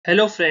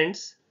Hello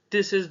friends,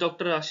 this is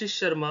Dr. Ashish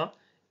Sharma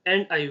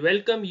and I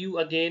welcome you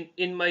again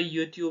in my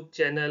YouTube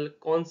channel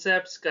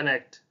Concepts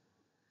Connect.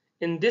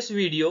 In this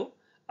video,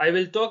 I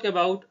will talk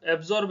about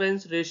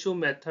absorbance ratio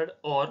method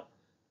or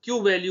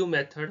Q-value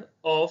method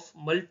of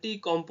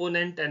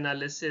multi-component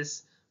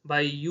analysis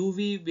by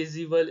UV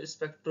visible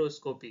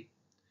spectroscopy.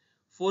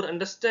 For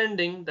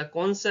understanding the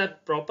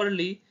concept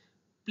properly,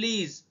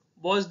 please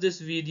watch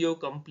this video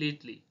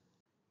completely.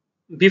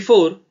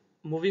 Before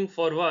moving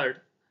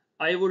forward,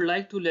 I would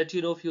like to let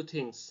you know a few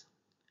things.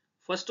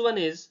 First one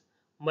is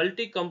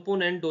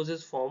multi-component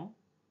dosage form,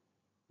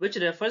 which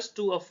refers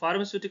to a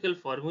pharmaceutical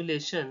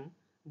formulation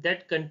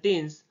that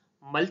contains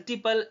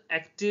multiple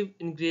active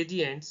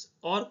ingredients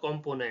or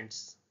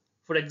components.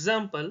 For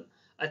example,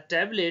 a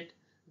tablet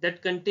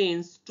that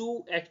contains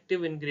two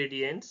active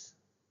ingredients,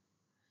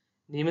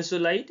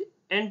 nimesulide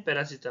and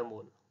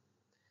paracetamol.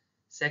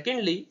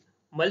 Secondly,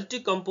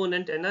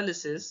 multi-component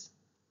analysis,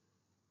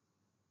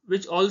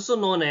 which also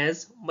known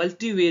as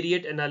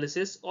multivariate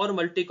analysis or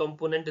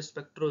multi-component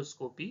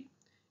spectroscopy.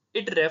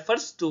 It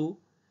refers to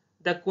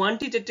the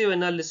quantitative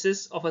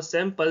analysis of a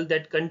sample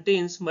that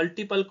contains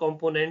multiple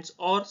components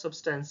or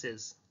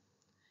substances.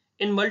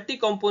 In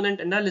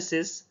multi-component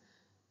analysis,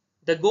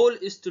 the goal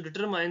is to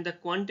determine the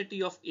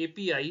quantity of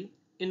API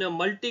in a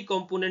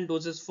multi-component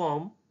dosage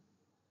form.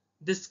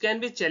 This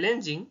can be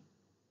challenging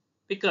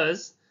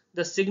because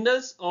the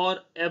signals or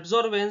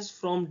absorbance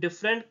from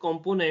different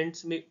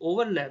components may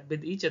overlap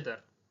with each other,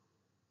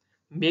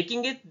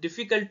 making it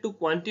difficult to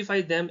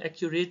quantify them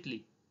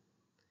accurately.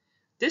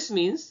 This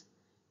means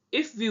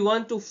if we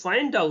want to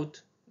find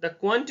out the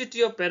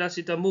quantity of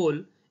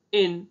paracetamol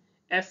in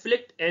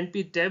afflict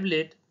NP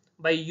tablet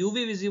by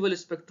UV visible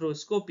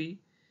spectroscopy,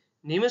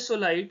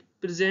 nimesulide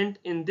present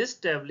in this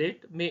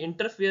tablet may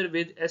interfere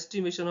with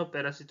estimation of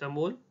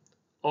paracetamol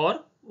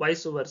or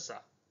vice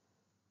versa.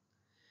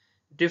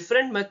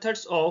 Different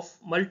methods of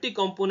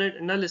multi-component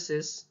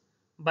analysis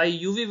by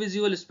UV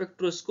visible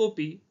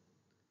spectroscopy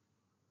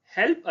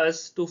help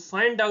us to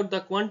find out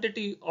the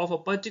quantity of a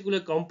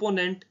particular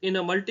component in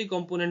a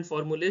multi-component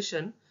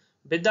formulation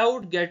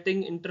without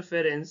getting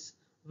interference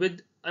with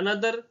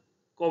another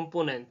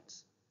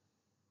components.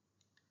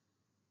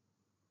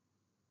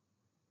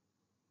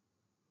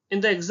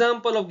 In the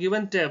example of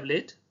given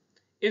tablet,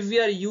 if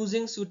we are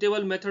using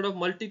suitable method of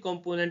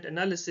multi-component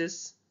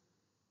analysis,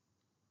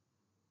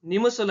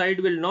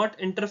 nimesulide will not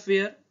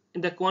interfere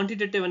in the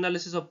quantitative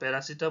analysis of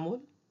paracetamol,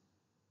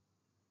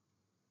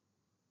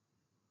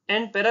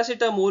 and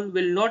paracetamol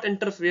will not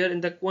interfere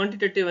in the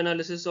quantitative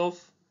analysis of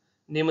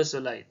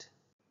nimesulide.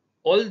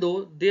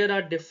 Although there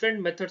are different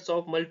methods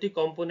of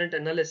multi-component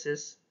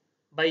analysis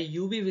by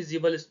UV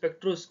visible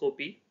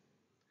spectroscopy,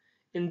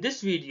 in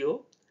this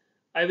video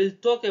I will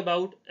talk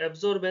about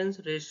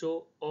absorbance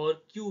ratio or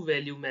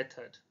Q-value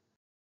method.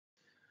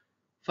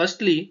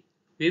 Firstly,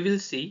 we will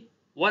see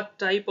what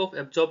type of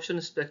absorption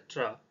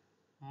spectra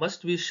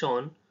must be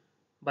shown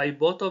by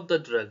both of the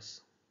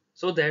drugs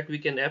so that we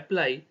can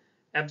apply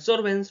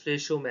absorbance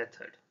ratio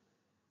method.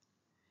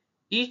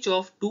 Each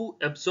of two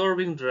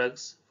absorbing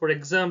drugs, for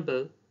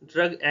example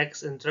drug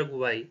X and drug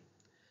Y,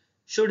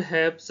 should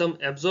have some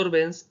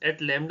absorbance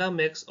at lambda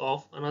max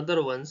of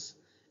another ones,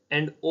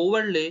 and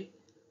overlay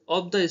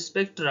of the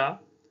spectra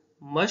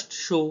must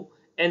show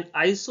an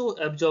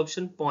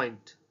isoabsorption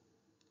point.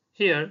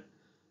 Here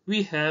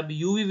we have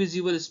UV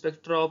visible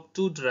spectra of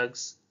two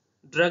drugs,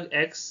 drug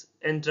X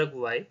and drug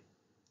Y.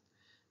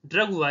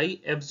 Drug Y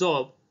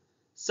absorb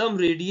some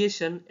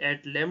radiation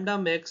at lambda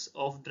max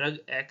of drug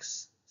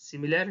X.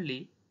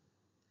 Similarly,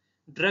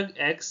 drug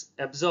X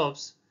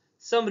absorbs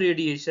some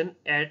radiation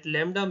at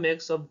lambda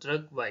max of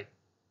drug Y,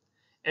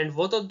 and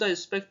both of the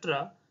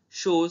spectra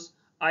shows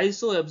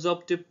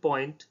isoabsorptive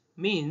point,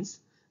 means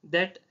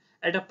that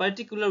at a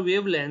particular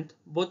wavelength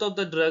both of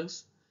the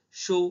drugs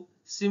show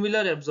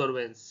similar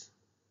absorbance.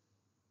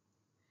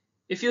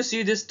 If you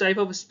see this type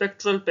of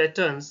spectral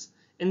patterns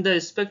in the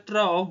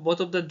spectra of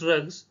both of the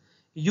drugs,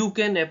 you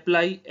can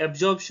apply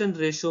absorption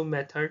ratio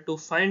method to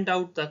find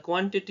out the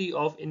quantity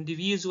of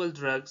individual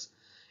drugs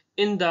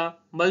in the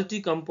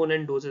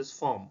multi-component dosage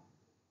form.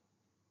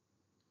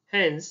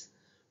 Hence,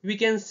 we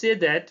can say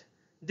that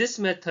this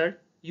method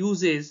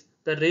uses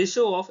the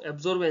ratio of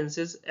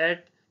absorbances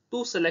at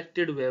two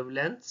selected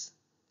wavelengths,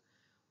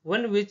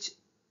 one which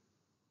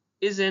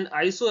is an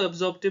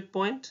isoabsorptive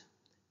point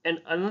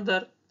and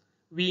another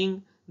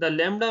being the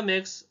lambda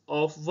max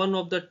of one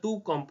of the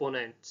two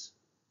components.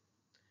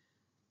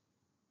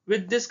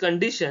 With this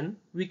condition,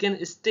 we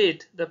can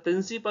state the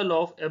principle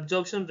of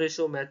absorption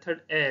ratio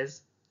method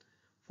as: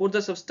 for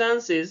the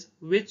substances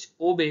which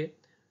obey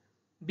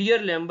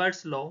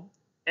Beer-Lambert's law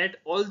at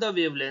all the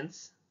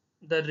wavelengths,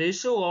 the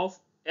ratio of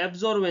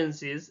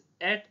absorbances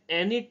at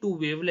any two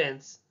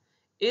wavelengths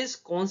is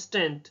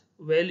constant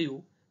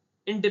value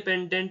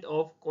independent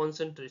of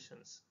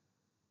concentrations.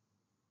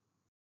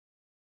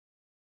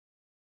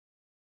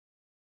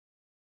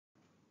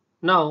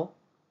 Now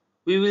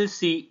we will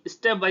see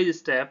step by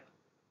step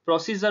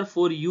procedure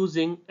for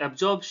using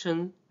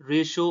absorption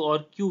ratio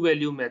or Q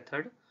value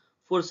method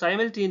for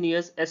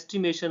simultaneous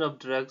estimation of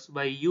drugs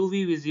by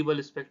UV visible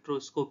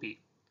spectroscopy.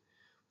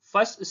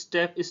 First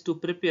step is to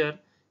prepare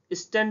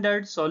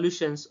standard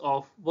solutions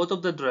of both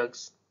of the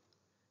drugs.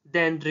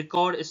 Then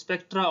record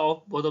spectra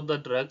of both of the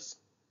drugs,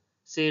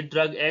 say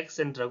drug X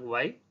and drug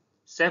Y,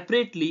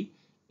 separately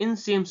in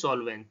same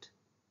solvent.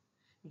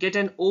 Get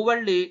an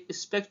overlay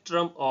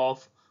spectrum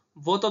of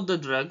both of the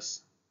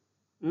drugs.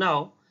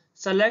 Now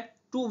select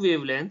two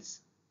wavelengths.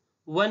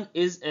 One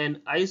is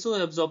an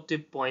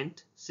isoabsorptive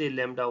point, say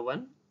lambda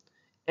 1,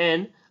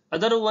 and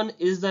other one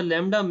is the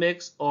lambda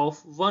max of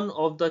one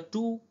of the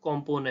two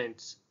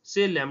components,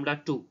 say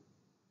lambda 2.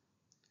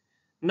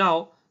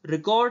 Now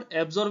record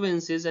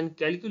absorbances and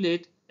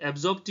calculate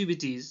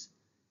absorptivities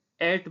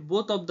at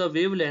both of the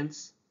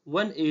wavelengths.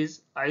 One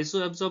is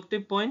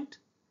isoabsorptive point,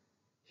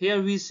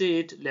 here we say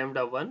it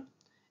lambda 1,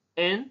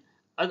 and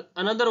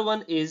another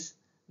one is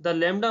the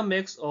lambda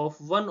max of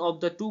one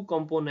of the two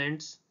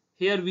components,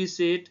 here we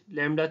say it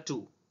lambda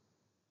 2.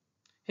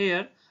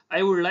 Here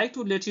I would like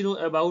to let you know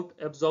about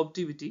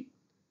absorptivity,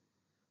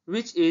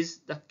 which is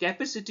the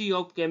capacity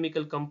of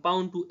chemical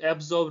compound to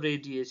absorb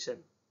radiation.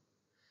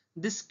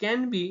 This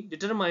can be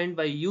determined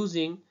by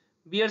using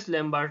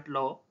Beers-Lambert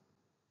law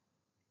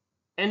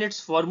and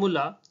its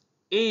formula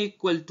A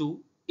equal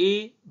to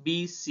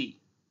ABC.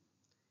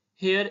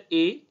 Here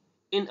A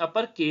in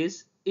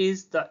uppercase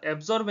is the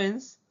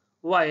absorbance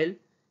while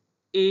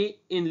A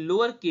in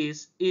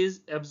lowercase is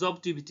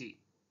absorptivity.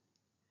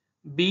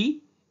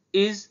 B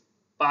is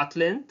path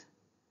length,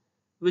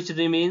 which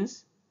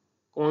remains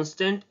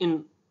constant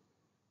in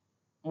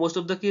most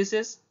of the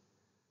cases,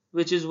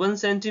 which is 1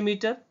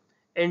 centimeter,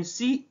 and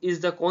C is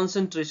the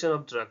concentration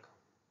of drug.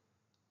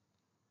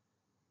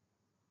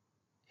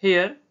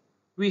 Here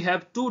we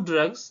have two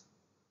drugs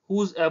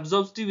whose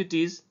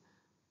absorptivities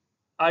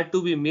are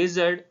to be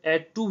measured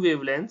at two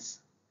wavelengths.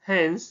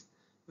 Hence,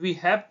 we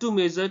have to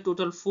measure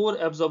total 4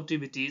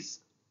 absorptivities.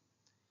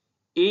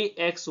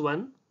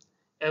 AX1,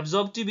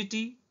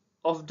 absorptivity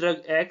of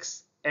drug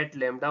X at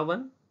lambda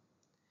 1.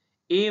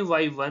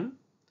 AY1,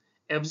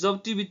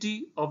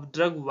 absorptivity of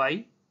drug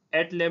Y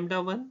at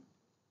lambda 1.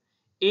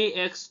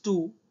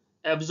 AX2,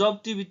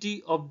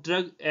 absorptivity of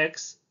drug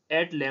X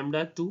at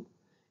lambda 2.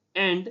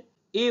 And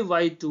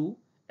AY2,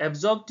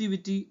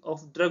 absorptivity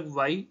of drug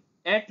Y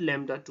at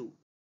lambda 2.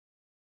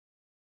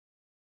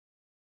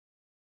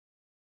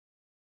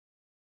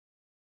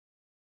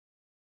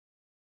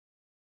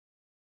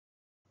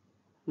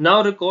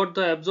 Now record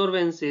the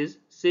absorbances,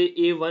 say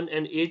A1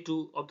 and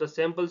A2 of the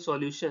sample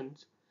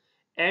solutions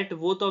at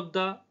both of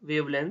the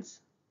wavelengths,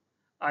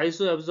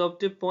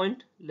 isoabsorptive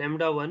point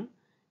lambda 1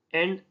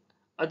 and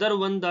other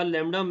one the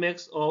lambda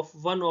max of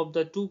one of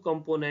the two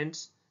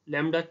components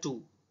lambda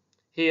 2.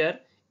 Here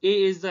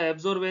A is the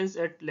absorbance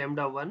at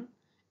lambda 1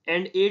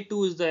 and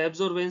A2 is the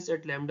absorbance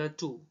at lambda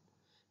 2.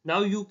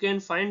 Now you can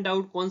find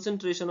out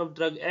concentration of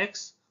drug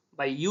X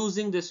by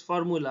using this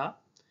formula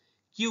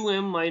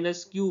Qm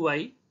minus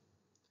Qy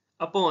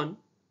upon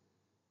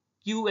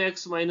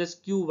Qx minus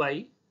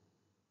Qy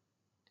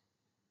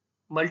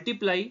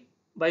multiply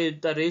by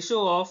the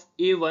ratio of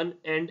A1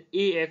 and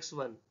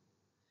AX1.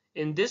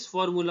 In this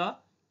formula,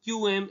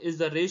 Qm is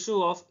the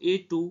ratio of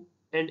A2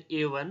 and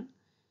A1,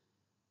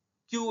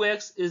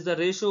 Qx is the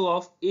ratio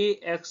of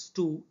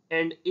AX2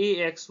 and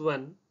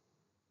AX1,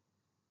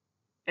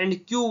 and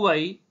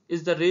Qy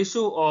is the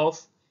ratio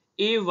of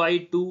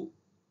AY2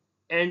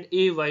 and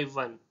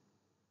AY1.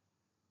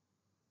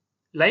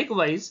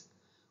 Likewise,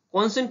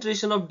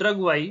 concentration of drug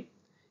Y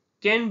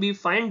can be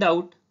found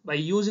out by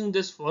using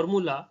this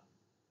formula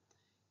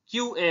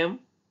Qm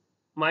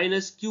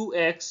minus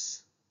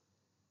Qx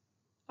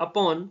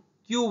upon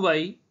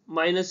Qy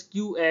minus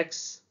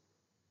Qx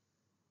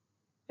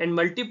and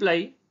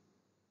multiply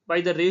by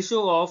the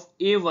ratio of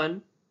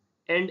A1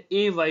 and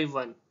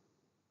AY1.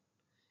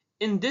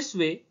 In this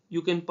way,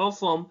 you can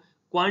perform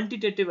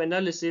quantitative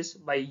analysis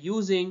by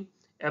using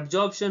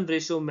absorption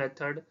ratio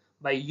method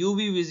by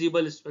UV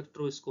visible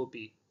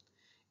spectroscopy.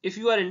 If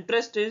you are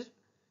interested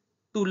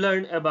to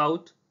learn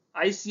about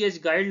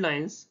ICH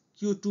guidelines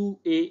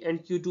Q2A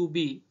and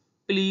Q2B,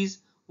 please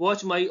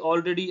watch my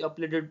already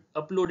uploaded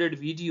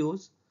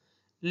videos.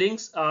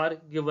 Links are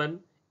given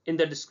in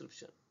the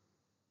description.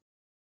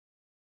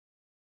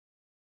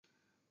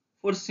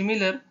 For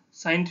similar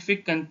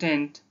scientific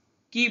content,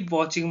 keep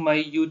watching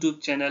my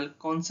YouTube channel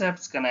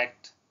Concepts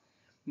Connect.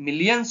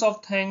 Millions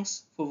of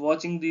thanks for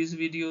watching these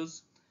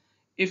videos.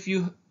 If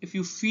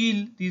you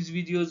feel these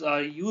videos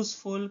are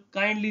useful,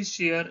 kindly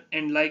share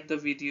and like the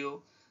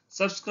video.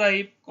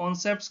 Subscribe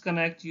Concepts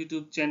Connect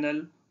YouTube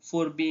channel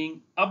for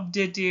being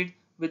updated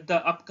with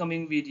the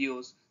upcoming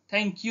videos.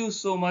 Thank you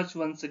so much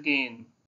once again.